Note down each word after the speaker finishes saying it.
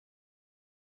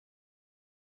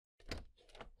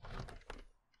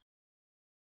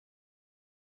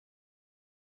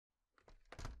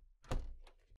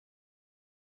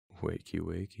Wakey,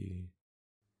 wakey.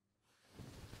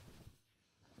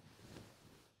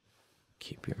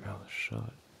 Keep your mouth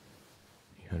shut.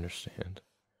 You understand?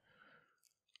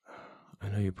 I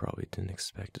know you probably didn't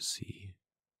expect to see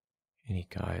any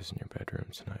guys in your bedroom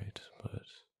tonight, but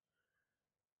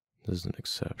this is an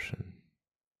exception.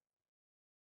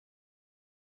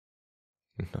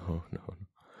 No, no, no.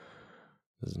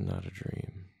 This is not a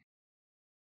dream,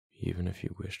 even if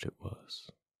you wished it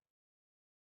was.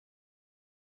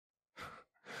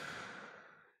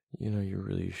 You know, you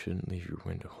really shouldn't leave your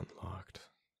window unlocked.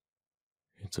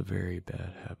 It's a very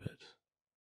bad habit.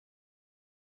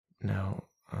 Now,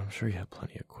 I'm sure you have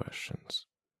plenty of questions,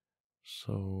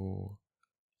 so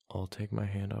I'll take my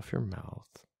hand off your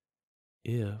mouth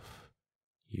if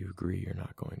you agree you're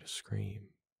not going to scream.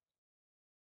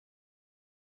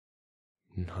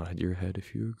 Nod your head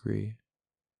if you agree.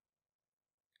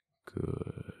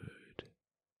 Good.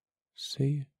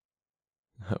 See?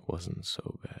 That wasn't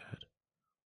so bad.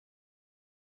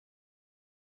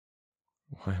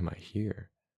 Why am I here?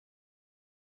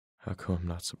 How come I'm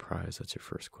not surprised that's your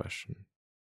first question?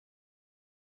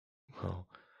 Well,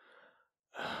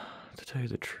 to tell you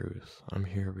the truth, I'm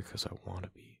here because I want to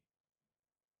be.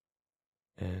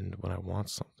 And when I want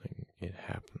something, it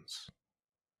happens.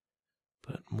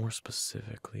 But more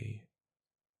specifically,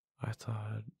 I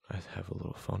thought I'd have a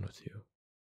little fun with you.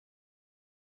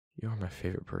 You're my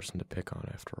favorite person to pick on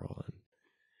after all, and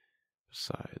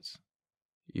besides,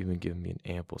 you've been giving me an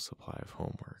ample supply of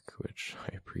homework, which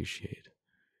I appreciate.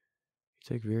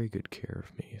 You take very good care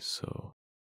of me, so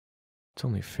it's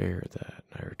only fair that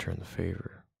I return the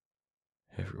favor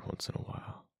every once in a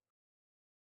while.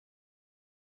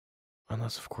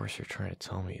 Unless, of course, you're trying to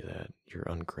tell me that you're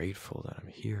ungrateful that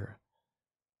I'm here.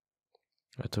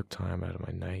 I took time out of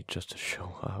my night just to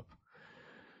show up.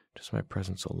 Just my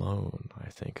presence alone, I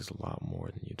think, is a lot more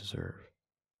than you deserve.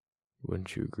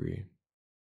 Wouldn't you agree?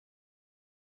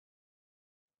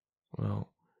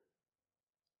 Well,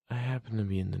 I happen to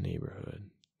be in the neighborhood,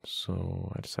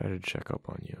 so I decided to check up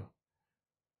on you.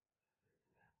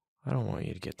 I don't want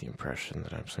you to get the impression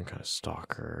that I'm some kind of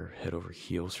stalker, head over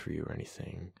heels for you or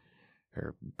anything,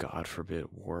 or God forbid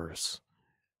worse,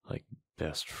 like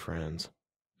best friends.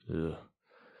 Ugh.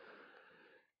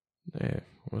 Hey,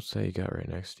 what's that you got right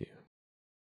next to you?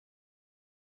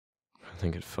 I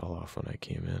think it fell off when I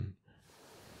came in.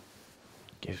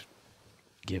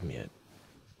 Give me it.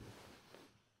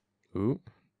 Oop.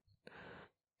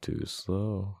 Too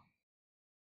slow.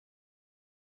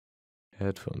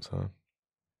 Headphones, huh?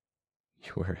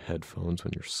 You wear headphones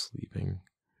when you're sleeping?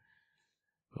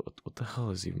 What the hell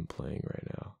is even playing right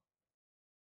now?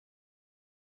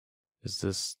 Is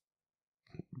this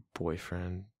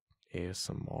boyfriend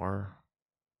ASMR?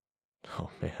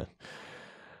 Oh man,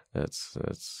 that's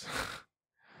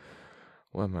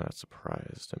why am I not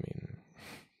surprised? I mean,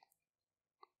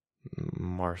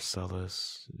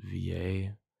 Marcellus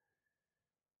VA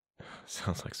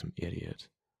sounds like some idiot.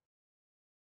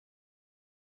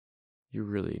 You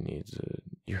really need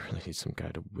some guy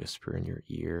to whisper in your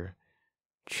ear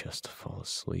just to fall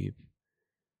asleep.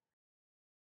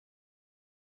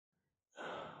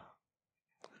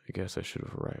 I guess I should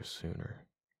have arrived sooner.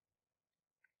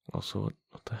 Also,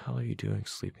 what the hell are you doing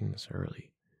sleeping this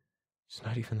early? It's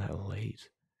not even that late.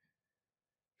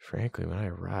 Frankly, when I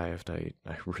arrived, I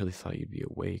really thought you'd be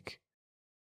awake.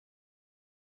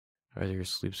 Either your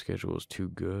sleep schedule is too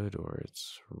good or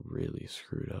it's really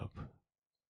screwed up.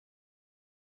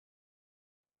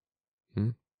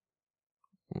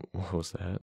 What was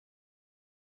that?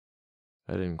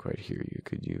 I didn't quite hear you.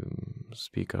 Could you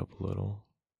speak up a little?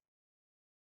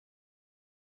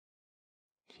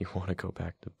 You want to go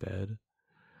back to bed?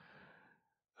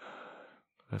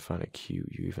 I find it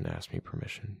cute you even asked me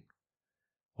permission,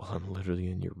 while I'm literally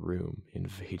in your room,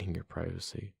 invading your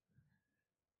privacy.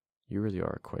 You really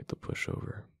are quite the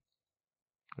pushover.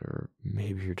 Or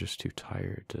maybe you're just too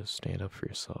tired to stand up for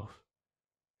yourself.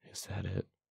 Is that it?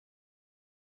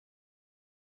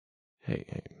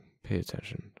 Hey, pay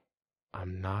attention.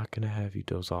 I'm not gonna have you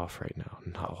doze off right now,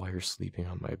 not while you're sleeping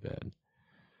on my bed.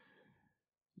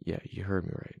 Yeah, you heard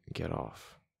me right. Get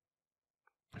off.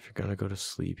 If you're gonna go to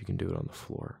sleep, you can do it on the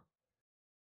floor.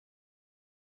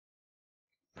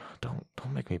 Don't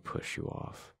make me push you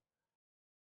off.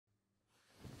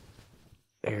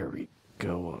 There we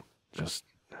go. Just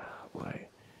lie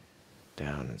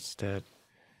down instead.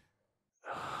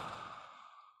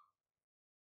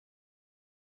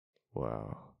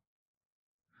 Wow.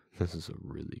 This is a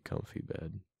really comfy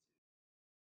bed.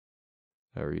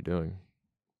 How are you doing?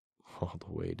 All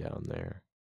the way down there.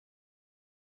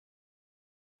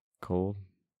 Cold?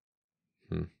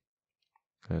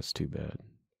 That's too bad.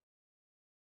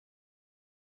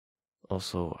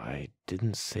 Also, I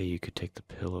didn't say you could take the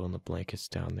pillow and the blankets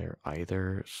down there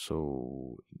either,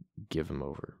 so give them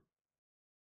over.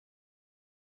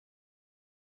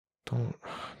 Don't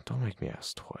don't make me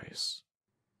ask twice.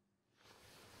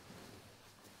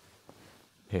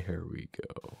 Here we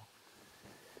go.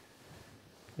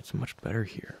 It's much better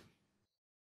here.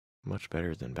 Much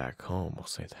better than back home, I'll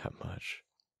say that much.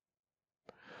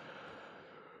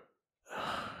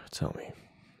 Tell me,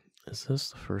 is this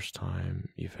the first time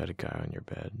you've had a guy on your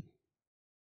bed?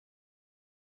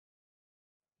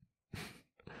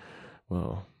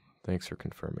 Well, thanks for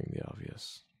confirming the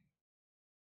obvious.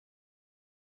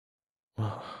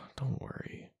 Well, don't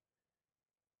worry.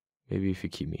 Maybe if you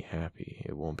keep me happy,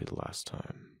 it won't be the last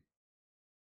time.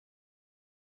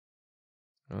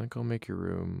 I think I'll make your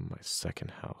room my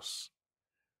second house.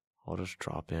 I'll just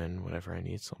drop in whenever I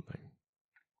need something.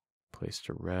 Place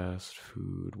to rest,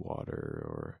 food, water,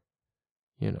 or,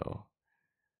 you know,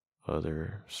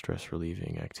 other stress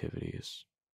relieving activities.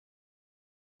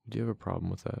 Do you have a problem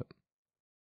with that?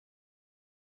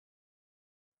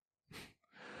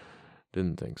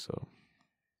 Didn't think so.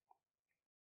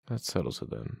 That settles it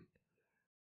then.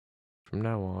 From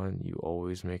now on, you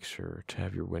always make sure to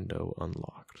have your window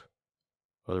unlocked.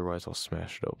 Otherwise, I'll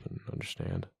smash it open,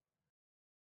 understand?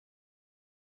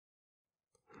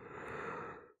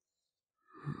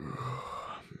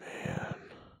 Man,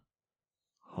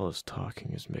 all this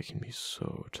talking is making me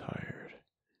so tired.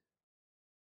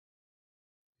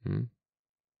 Hmm?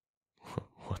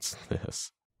 What's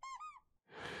this?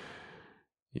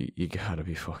 You gotta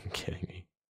be fucking kidding me.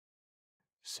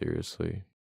 Seriously?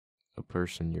 A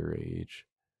person your age,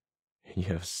 and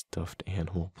you have stuffed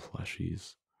animal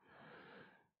plushies?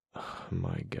 Oh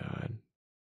my god.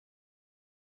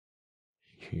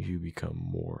 You become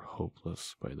more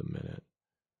hopeless by the minute.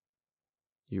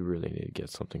 You really need to get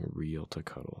something real to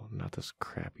cuddle, not this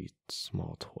crappy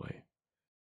small toy.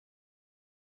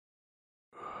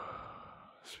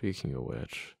 Speaking of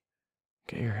which,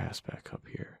 get your ass back up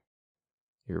here.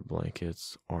 Your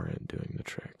blankets aren't doing the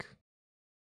trick.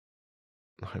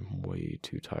 I'm way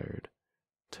too tired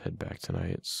to head back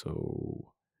tonight,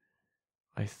 so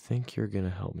I think you're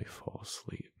gonna help me fall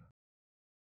asleep.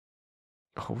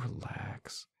 Oh,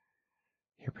 relax.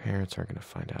 Your parents aren't gonna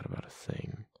find out about a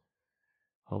thing.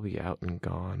 I'll be out and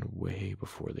gone way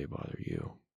before they bother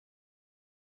you.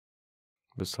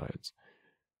 Besides,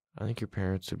 I think your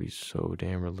parents would be so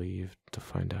damn relieved to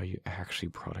find out you actually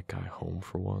brought a guy home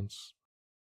for once.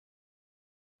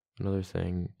 Another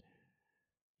thing,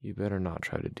 you better not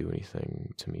try to do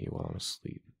anything to me while I'm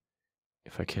asleep.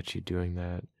 If I catch you doing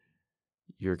that,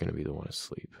 you're gonna be the one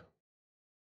asleep.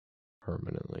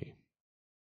 Permanently.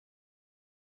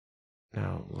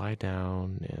 Now lie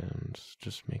down and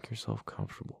just make yourself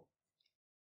comfortable.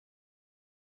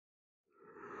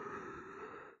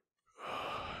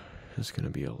 It's gonna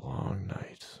be a long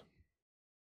night.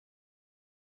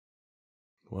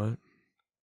 What?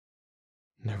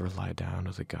 Never lie down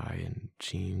with a guy in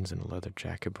jeans and a leather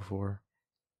jacket before?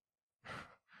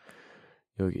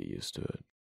 You'll get used to it.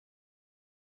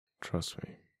 Trust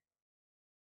me.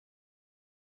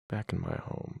 Back in my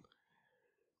home,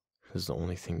 this is the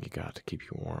only thing you got to keep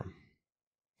you warm.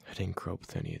 I didn't grow up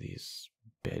with any of these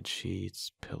bed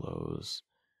sheets, pillows,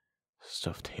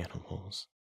 stuffed animals.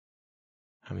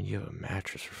 I mean, you have a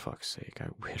mattress for fuck's sake. I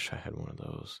wish I had one of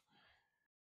those.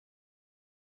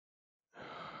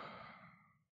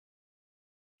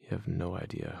 You have no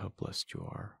idea how blessed you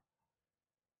are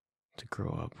to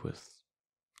grow up with,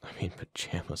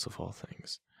 pajamas of all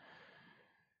things.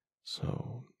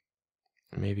 So,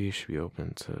 maybe you should be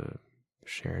open to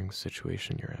sharing the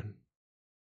situation you're in.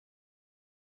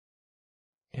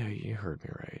 Yeah, you heard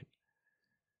me right.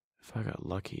 If I got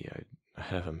lucky, I'd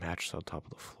have a mattress on top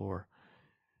of the floor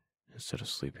instead of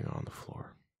sleeping on the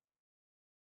floor.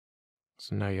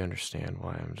 So now you understand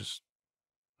why I'm just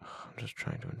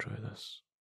trying to enjoy this.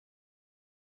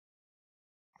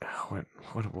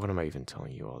 What am I even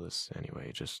telling you all this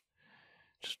anyway? Just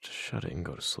shut it and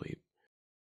go to sleep.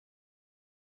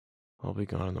 I'll be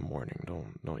gone in the morning.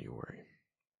 Don't you worry.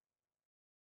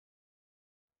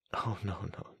 Oh no.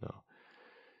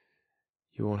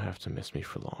 You won't have to miss me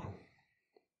for long.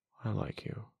 I like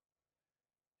you.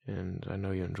 And I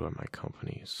know you enjoy my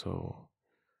company, so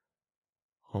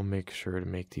I'll make sure to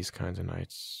make these kinds of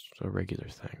nights a regular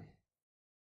thing.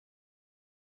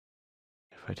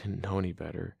 If I didn't know any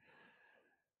better,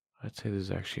 I'd say this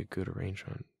is actually a good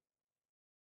arrangement.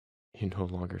 You no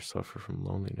longer suffer from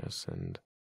loneliness, and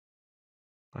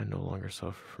I no longer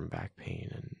suffer from back pain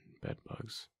and bed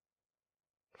bugs.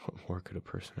 What more could a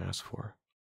person ask for?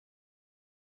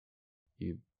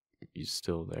 You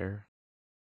still there?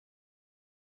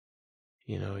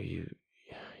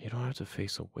 You don't have to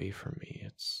face away from me.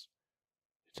 It's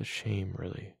a shame,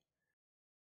 really.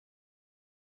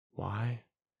 Why?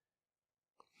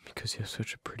 Because you have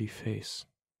such a pretty face.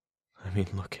 I mean,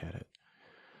 look at it.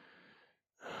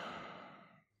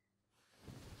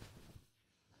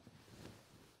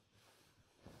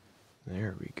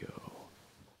 There we go.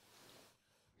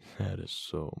 That is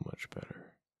so much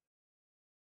better.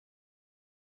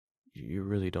 You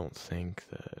really don't think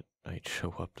that I'd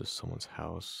show up to someone's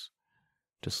house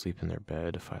to sleep in their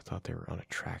bed if I thought they were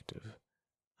unattractive?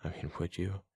 I mean, would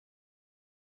you?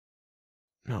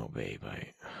 No, babe,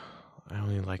 I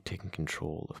only like taking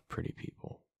control of pretty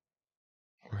people.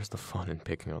 Where's the fun in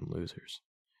picking on losers?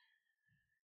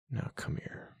 Now come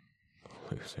here,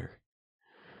 loser.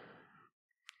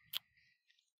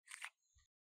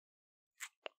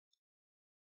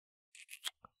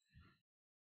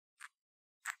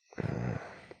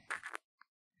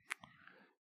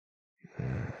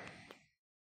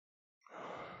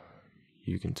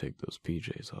 You can take those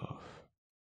PJs off.